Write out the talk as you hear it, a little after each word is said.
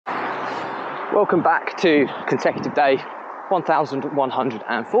Welcome back to consecutive day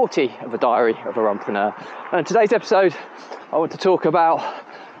 1140 of a diary of a runpreneur. And today's episode I want to talk about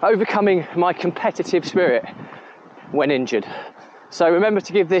overcoming my competitive spirit when injured. So remember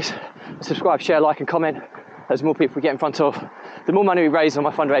to give this a subscribe, share, like and comment. As more people we get in front of, the more money we raise on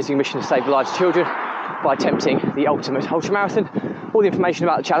my fundraising mission to save the lives of children by attempting the ultimate ultramarathon. All the information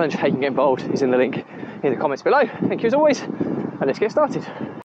about the challenge, how you can get involved, is in the link in the comments below. Thank you as always, and let's get started.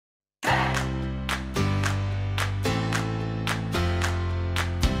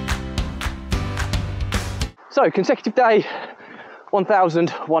 So, consecutive day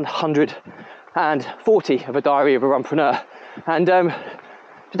 1140 of a diary of a runpreneur, and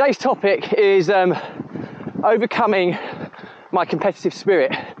today's topic is overcoming my competitive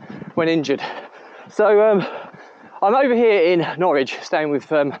spirit when injured. So I'm over here in Norwich, staying with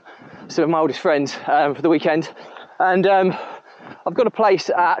some of my oldest friends for the weekend, and I've got a place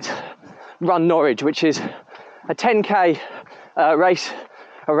at Run Norwich, which is a 10K race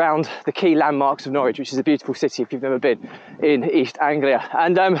around the key landmarks of Norwich, which is a beautiful city if you've never been, in East Anglia.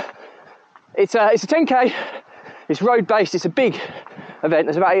 And it's a 10K, it's road based, it's a big event.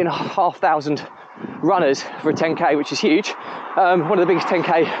 There's about 8,500 runners for a 10K, which is huge. One of the biggest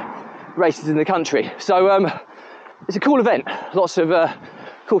 10K races in the country. So it's a cool event, lots of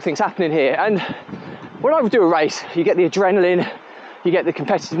cool things happening here. And when I do a race, you get the adrenaline, you get the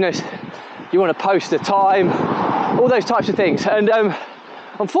competitiveness, you want to post the time, all those types of things. And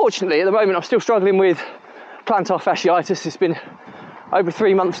unfortunately, at the moment, I'm still struggling with plantar fasciitis. It's been over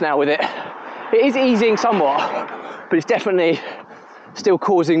 3 months now with it. It is easing somewhat, but it's definitely still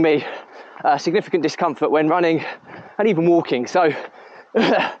causing me significant discomfort when running and even walking. So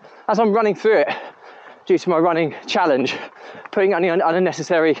as I'm running through it, due to my running challenge, putting any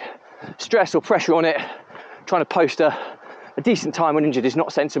unnecessary stress or pressure on it, trying to post a decent time when injured is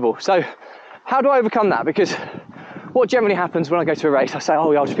not sensible. So how do I overcome that? Because what generally happens when I go to a race, I say,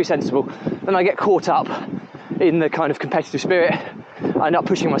 oh yeah, I'll just be sensible. Then I get caught up in the kind of competitive spirit. I end up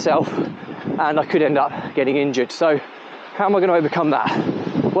pushing myself and I could end up getting injured. So how am I going to overcome that?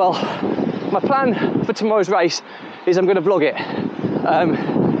 Well, my plan for tomorrow's race is I'm going to vlog it.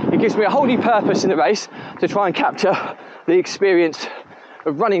 It gives me a whole new purpose in the race to try and capture the experience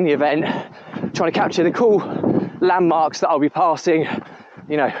of running the event, trying to capture the cool landmarks that I'll be passing,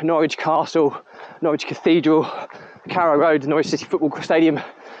 you know, Norwich Castle, Norwich Cathedral, Carrow Road, Norwich City Football Stadium,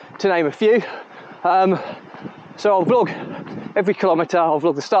 to name a few. So I'll vlog every kilometre, I'll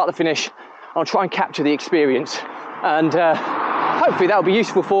vlog the start, the finish, I'll try and capture the experience, and hopefully that'll be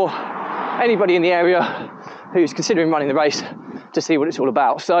useful for anybody in the area who's considering running the race to see what it's all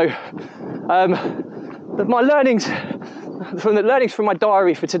about. So my learnings from my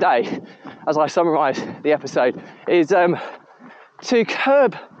diary for today, as I summarise the episode, is to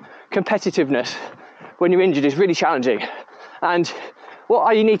curb competitiveness when you're injured is really challenging. And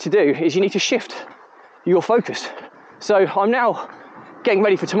what you need to do is you need to shift your focus. So I'm now getting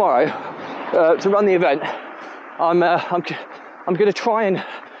ready for tomorrow to run the event. I'm going to try and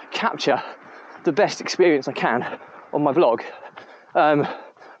capture the best experience I can on my vlog,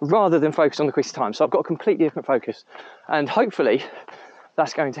 rather than focus on the quickest time. So I've got a completely different focus, and hopefully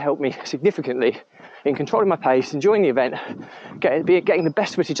that's going to help me significantly in controlling my pace, enjoying the event, getting the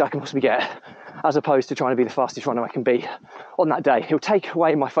best footage I can possibly get, as opposed to trying to be the fastest runner I can be on that day. It'll take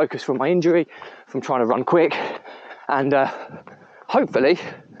away my focus from my injury, from trying to run quick, and hopefully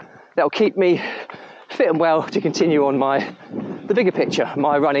that'll keep me fit and well to continue on the bigger picture,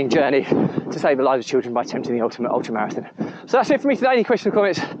 my running journey to save the lives of children by attempting the ultimate ultramarathon. So that's it for me today. Any questions or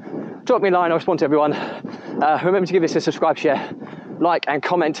comments, drop me a line, I'll respond to everyone. Remember to give this a subscribe, share, like and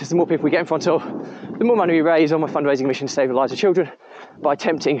comment. As the more people we get in front of, the more money we raise on my fundraising mission to save the lives of children by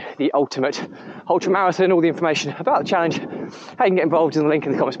attempting the ultimate ultramarathon. All the information about the challenge, how you can get involved, in the link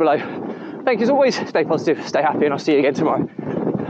in the comments below. Thank you as always, stay positive, stay happy, and I'll see you again tomorrow.